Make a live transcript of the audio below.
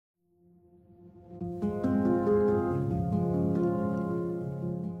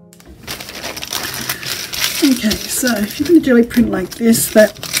Okay, so if you're going to jelly print like this,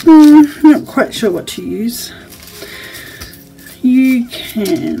 that I'm not quite sure what to use, you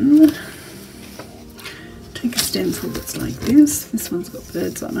can take a stencil that's like this. This one's got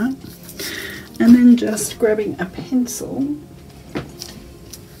birds on it. And then just grabbing a pencil,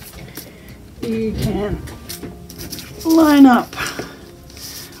 you can line up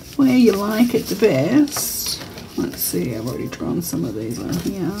where you like it the best. Let's see, I've already drawn some of these on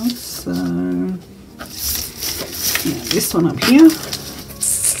here. So, yeah, this one up here,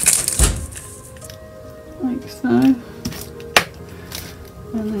 like so.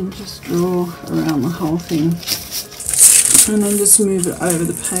 And then just draw around the whole thing. And then just move it over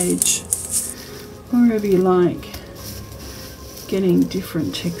the page, wherever you like, getting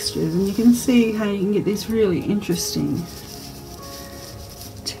different textures. And you can see how you can get these really interesting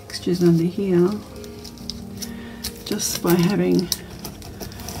textures under here just by having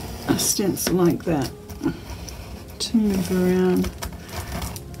a stencil like that to move around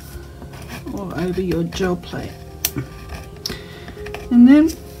or over your gel plate. And then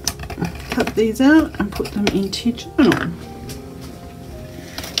cut these out and put them into your journal.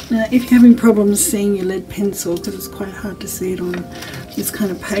 Now, if you're having problems seeing your lead pencil, because it's quite hard to see it on this kind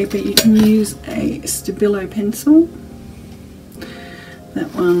of paper, you can use a Stabilo pencil.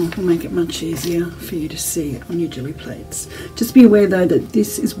 That one will make it much easier for you to see on your jelly plates. Just be aware though that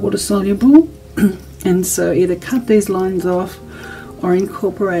this is water soluble, and so either cut these lines off or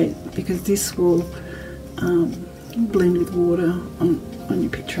incorporate, because this will blend with water on your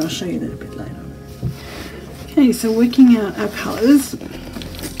picture. I'll show you that a bit later. Okay, so working out our colours.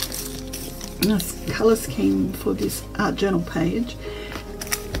 Nice colour scheme for this art journal page.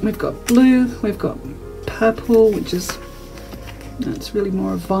 We've got blue, we've got purple, which is, it's really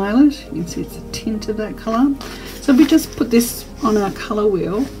more violet. You can see it's a tint of that colour. So if we just put this on our colour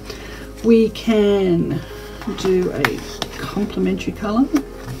wheel, we can do a complementary colour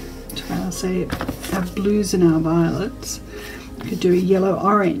to our, say, our blues and our violets. We could do a yellow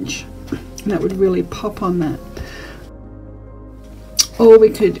orange, and that would really pop on that. Or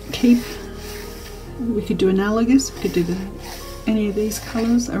we could do analogous. We could do any of these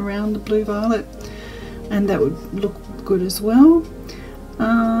colours around the blue violet, and that would look good as well.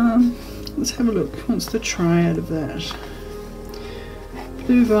 Let's have a look. What's the triad of that?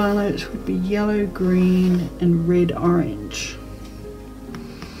 Blue violet would be yellow, green, and red orange.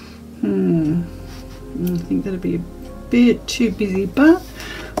 I think that'd be a bit too busy, but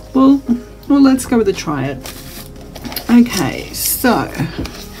well, let's go with the triad. Okay, so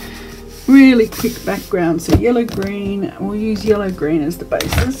really quick background. So yellow, green. We'll use yellow, green as the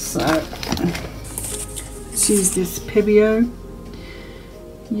basis. So let's use this Pebeo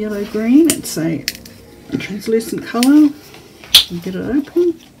yellow, green. It's a translucent colour. Get it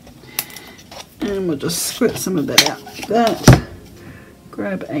open, and we'll just squirt some of that out like that.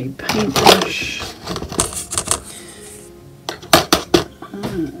 Grab a paintbrush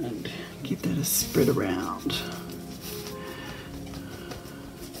and give that a spread around.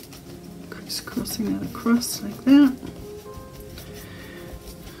 Crisscrossing that across like that.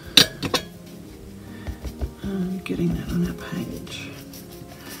 And getting that on our page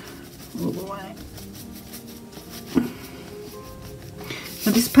all the way.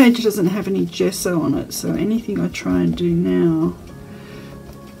 Now this page doesn't have any gesso on it, so anything I try and do now,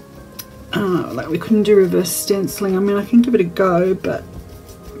 like we couldn't do reverse stenciling. I mean, I can give it a go, but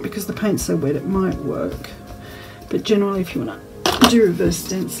because the paint's so wet it might work. But generally if you want to do reverse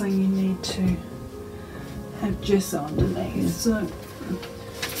stenciling, you need to have gesso underneath. So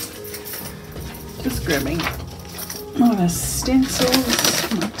just grabbing one of our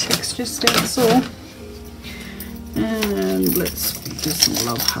stencils, my texture stencil, and let's do some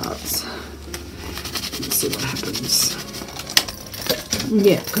love hearts. Let's see what happens.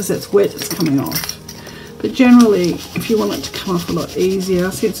 Yeah, because that's wet, it's coming off. But generally, if you want it to come off a lot easier,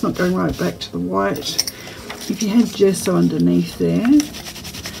 see it's not going right back to the white. If you had gesso underneath there,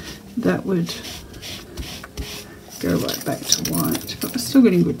 that would go right back to white. But we're still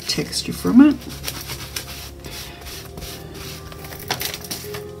getting good texture from it.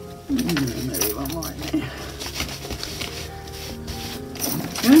 Maybe one right there.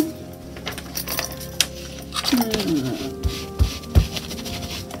 Okay.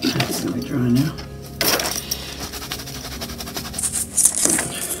 That's going to be dry now.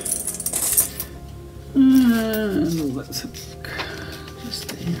 And let's have just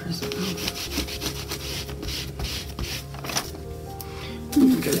there as well.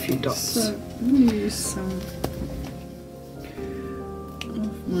 And get a few dots. So we'll use some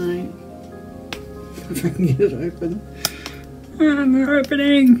of my, if I can get it open. And we're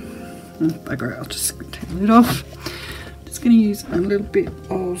opening. bugger it, I'll just take the lid off. I'm just going to use a little bit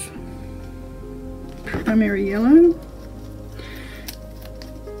of primary yellow.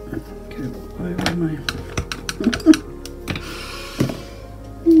 Go over my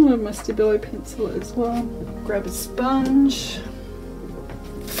my Stabilo pencil as well. Grab a sponge.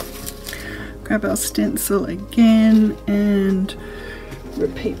 Grab our stencil again and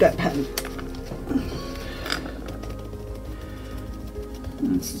repeat that pattern.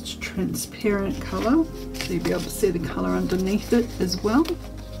 This is transparent colour, so you'll be able to see the colour underneath it as well.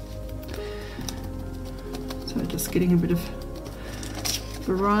 So just getting a bit of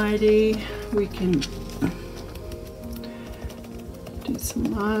variety. We can do some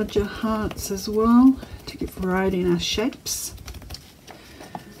larger hearts as well to get variety in our shapes.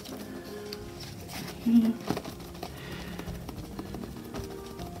 Yeah.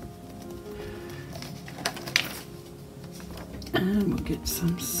 And we'll get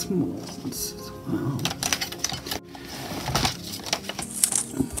some smalls as well.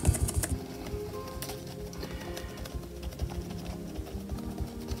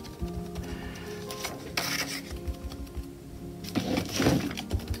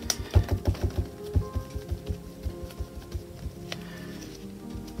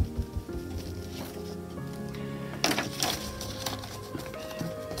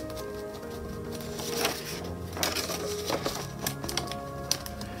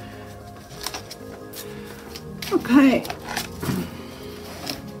 Okay,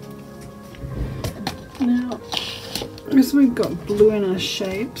 now as we've got blue in our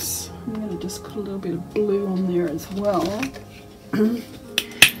shapes, I'm going to just put a little bit of blue on there as well and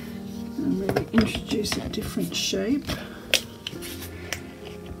maybe introduce a different shape.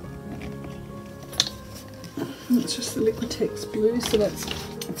 It's just the Liquitex blue, so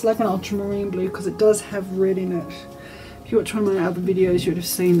it's like an ultramarine blue because it does have red in it. If you watch one of my other videos, you would have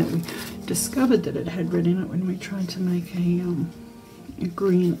seen that we discovered that it had red in it when we tried to make a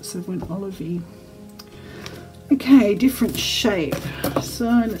green that sort of went olivey. Okay, different shape. So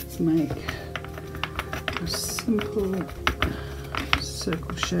let's make a simple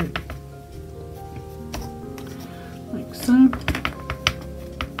circle shape, like so.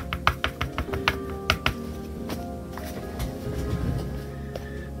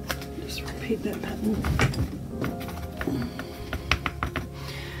 Just repeat that pattern.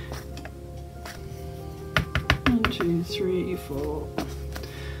 1, 2, 3, 4,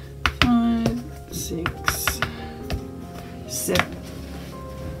 5, 6, 7.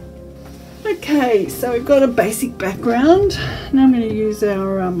 Okay, so we've got a basic background. Now I'm going to use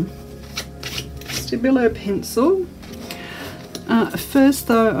our Stabilo pencil. First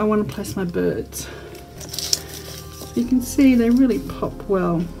though, I want to place my birds. So you can see they really pop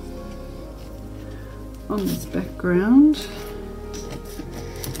well on this background.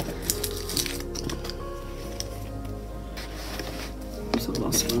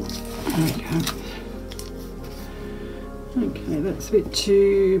 Okay, that's a bit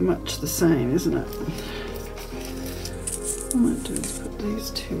too much the same, isn't it? What I might do is put these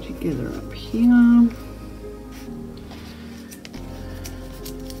two together up here.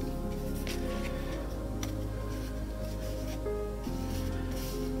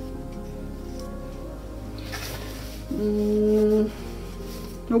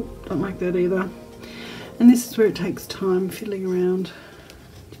 Nope, don't like that either. And this is where it takes time fiddling around,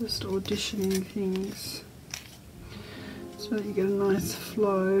 just auditioning things so that you get a nice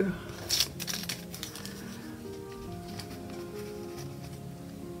flow.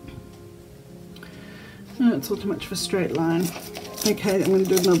 No, it's all too much of a straight line. Okay, I'm going to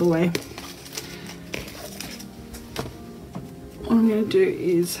do it another way. What I'm going to do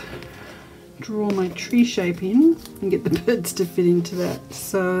is draw my tree shape in and get the birds to fit into that.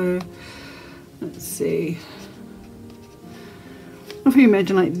 So let's see. If you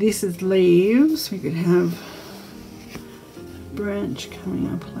imagine like this is leaves, we could have a branch coming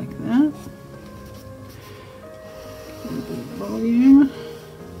up like that. A bit of volume,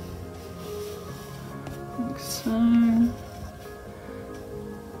 like so. A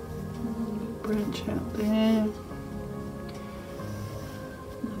little branch out there.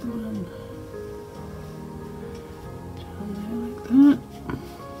 Another one down there like that.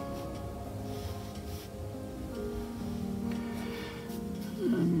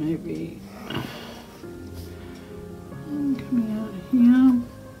 Maybe coming out here.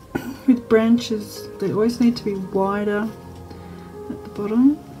 With branches, they always need to be wider at the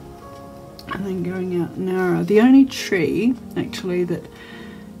bottom and then going out narrow. The only tree actually that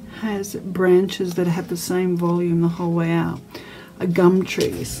has branches that have the same volume the whole way out are gum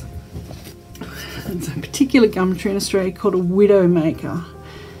trees. There's a particular gum tree in Australia called a widowmaker.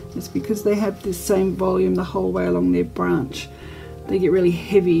 It's because they have this same volume the whole way along their branch. They get really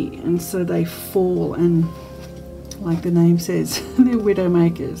heavy and so they fall, and like the name says, they're widow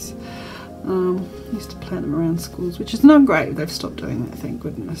makers. I used to plant them around schools, which is not great. They've stopped doing that, thank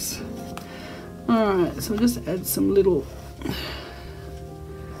goodness. Alright, so I'll just add some little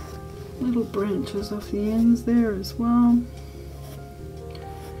branches off the ends there as well,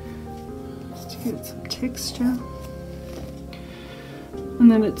 just to give it some texture. And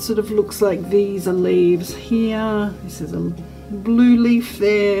then it sort of looks like these are leaves here. This is a blue leaf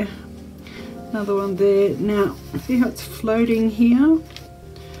there, another one there. Now see how it's floating here?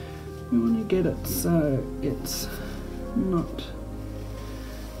 We want to get it so it's not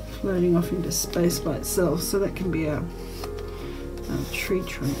floating off into space by itself, so that can be a tree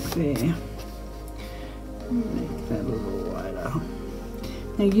trunk there. Make that a little wider.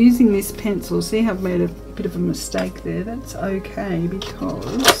 Now using this pencil, see how I've made a bit of a mistake there? That's okay,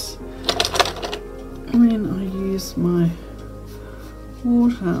 because when I use my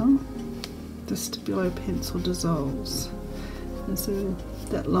water, the Stabilo pencil dissolves, and so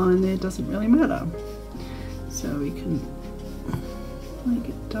that line there doesn't really matter. So we can make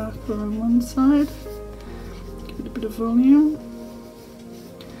it darker on one side, give it a bit of volume,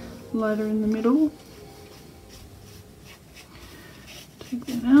 lighter in the middle, take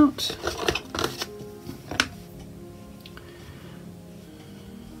that out, just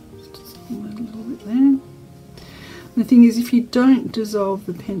dissolve that a little bit there. And the thing is, if you don't dissolve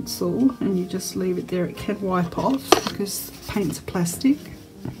the pencil and you just leave it there, it can wipe off because paints are plastic,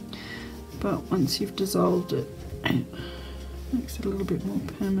 but once you've dissolved it, it makes it a little bit more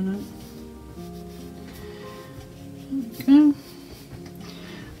permanent. Okay,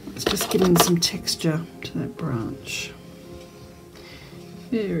 let's just get in some texture to that branch.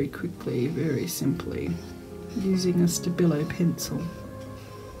 Very quickly, very simply, using a Stabilo pencil.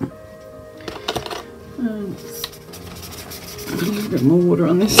 And put a little bit more water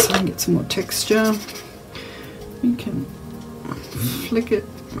on this so I can get some more texture. You can flick it,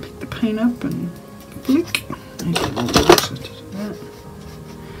 pick the paint up and flick. And get more water to do that.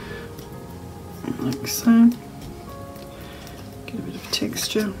 Like so. Get a bit of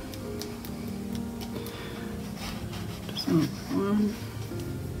texture. Just like one.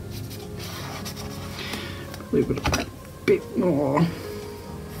 Probably would have put a bit more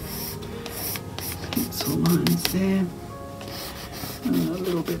pencil lines there. And a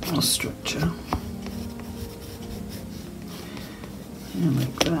little bit more structure. And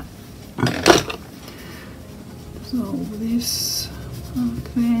like that. Dissolve this up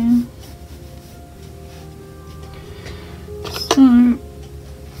there. So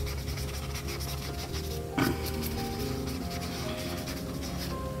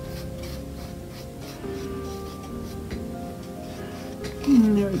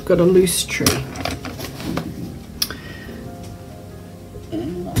and there we've got a loose tree.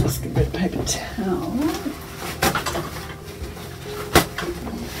 And I'll just get a bit of paper towel.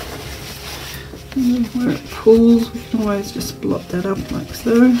 And where it pulls, we can always just blot that up like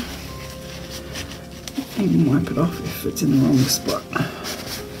so. Even wipe it off if it's in the wrong spot.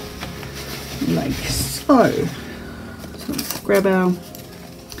 Like so. So let's grab our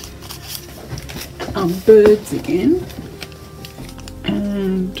birds again.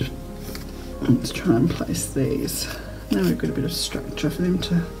 And let's try and place these. Now we've got a bit of structure for them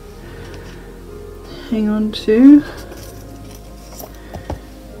to hang on to.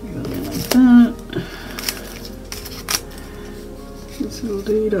 Go in like that. This little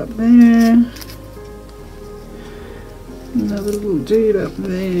dude up there. Another little dude up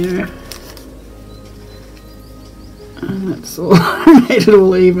there. And that's all. I made it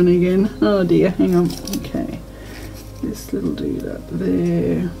all even again. Oh dear, hang on. Okay. This little dude up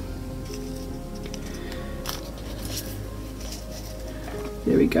there.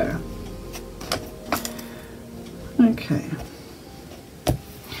 There we go. Okay.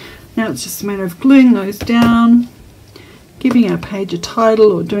 Now it's just a matter of gluing those down, giving our page a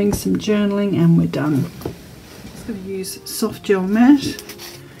title or doing some journaling, and we're done. Just going to use soft gel matte,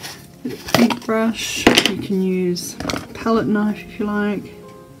 a bit of paintbrush. You can use a palette knife if you like.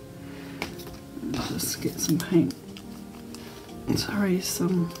 Just get some paint. Sorry,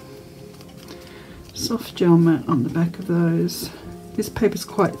 some soft gel matte on the back of those. This paper's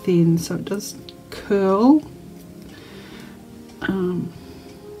quite thin, so it does curl.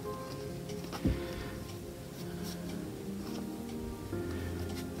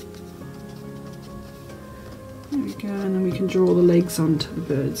 There we go, and then we can draw the legs onto the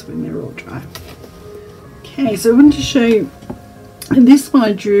birds when they're all dry. Okay, so I wanted to show you, and this one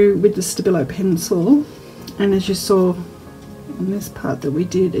I drew with the Stabilo pencil, and as you saw, on this part that we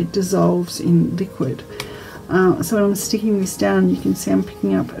did, it dissolves in liquid. So when I'm sticking this down, you can see I'm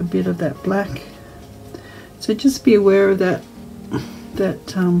picking up a bit of that black. So just be aware of that,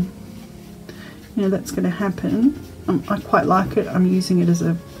 you know, that's going to happen. I quite like it. I'm using it as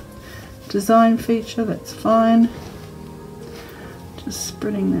a design feature, that's fine. Just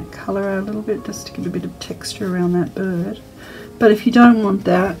spreading that colour out a little bit just to give a bit of texture around that bird. But if you don't want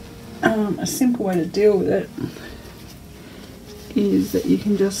that, a simple way to deal with it is that you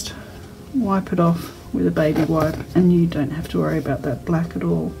can just wipe it off with a baby wipe and you don't have to worry about that black at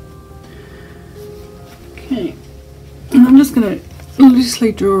all. Okay, and I'm just going to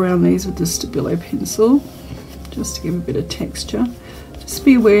loosely draw around these with the Stabilo pencil just to give a bit of texture. Just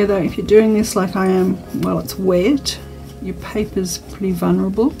be aware though, if you're doing this like I am while it's wet, your paper's pretty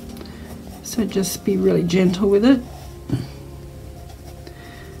vulnerable, so just be really gentle with it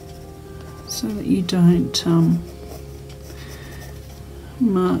so that you don't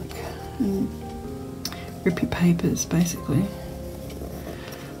mark and rip your papers basically.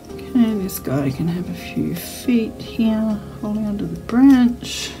 Okay, this guy can have a few feet here holding onto the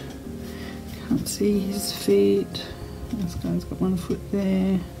branch. Can't see his feet. This guy's got one foot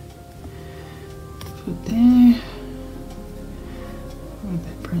there, foot there. Oh,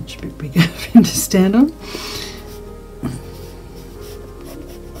 that branch a bit bigger for him to stand on.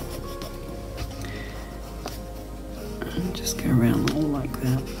 And just go around all like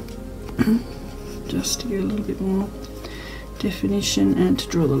that, just to get a little bit more definition and to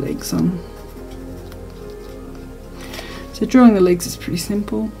draw the legs on. So drawing the legs is pretty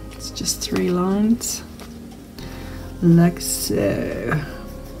simple. It's just 3 lines, like so.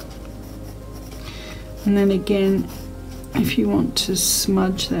 And then again, if you want to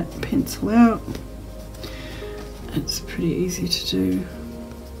smudge that pencil out, it's pretty easy to do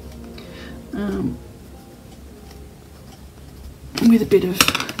with a bit of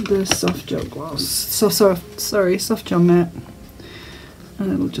the soft gel gloss. Soft gel matte,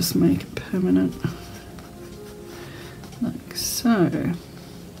 and it'll just make it permanent, like so.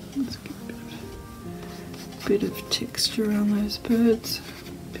 Let's get a bit of texture around those birds,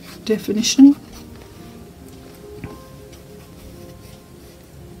 a bit of definition.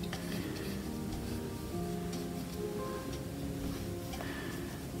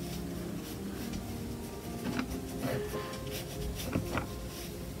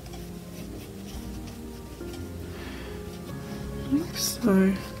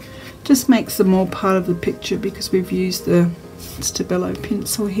 So just makes them more part of the picture because we've used the Stabilo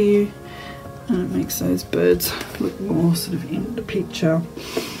pencil here, and it makes those birds look more sort of in the picture.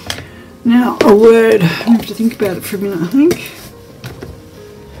 Now a word, I have to think about it for a minute I think.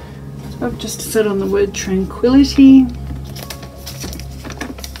 So I've just set on the word tranquility.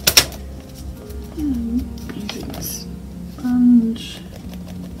 Using a sponge.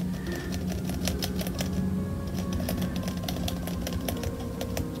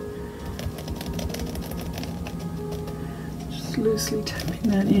 Loosely tapping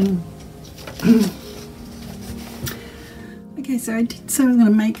that in. Okay, so I did say I was going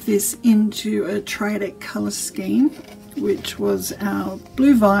to make this into a triadic colour scheme, which was our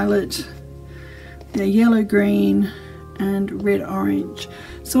blue violet, the yellow green and red orange.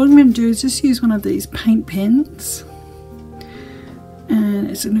 So what I'm going to do is just use one of these paint pens, and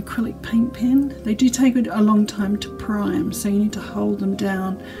it's an acrylic paint pen. They do take a long time to prime, so you need to hold them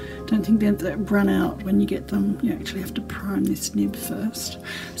down. Don't think they'll run out when you get them. You actually have to prime this nib first.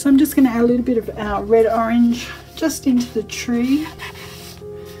 So I'm just going to add a little bit of our red orange just into the tree,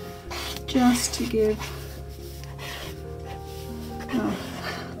 just to give,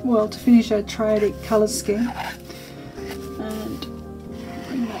 well, to finish our triadic colour scheme and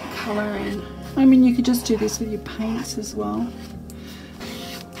bring that colour in. I mean, you could just do this with your paints as well.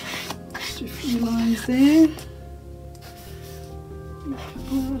 Just a few lines there. A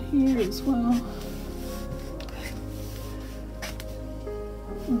couple out here as well.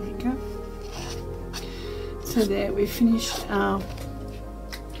 There we go. So there, we've finished our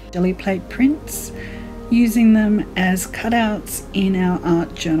Gelli plate prints, using them as cutouts in our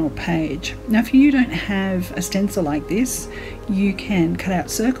art journal page. Now if you don't have a stencil like this, you can cut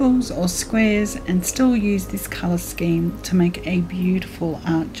out circles or squares and still use this colour scheme to make a beautiful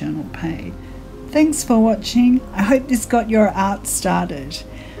art journal page. Thanks for watching. I hope this got your art started.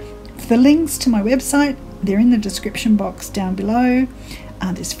 The links to my website, they're in the description box down below.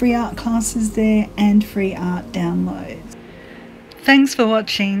 There's free art classes there and free art downloads. Thanks for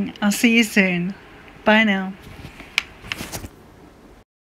watching. I'll see you soon. Bye now.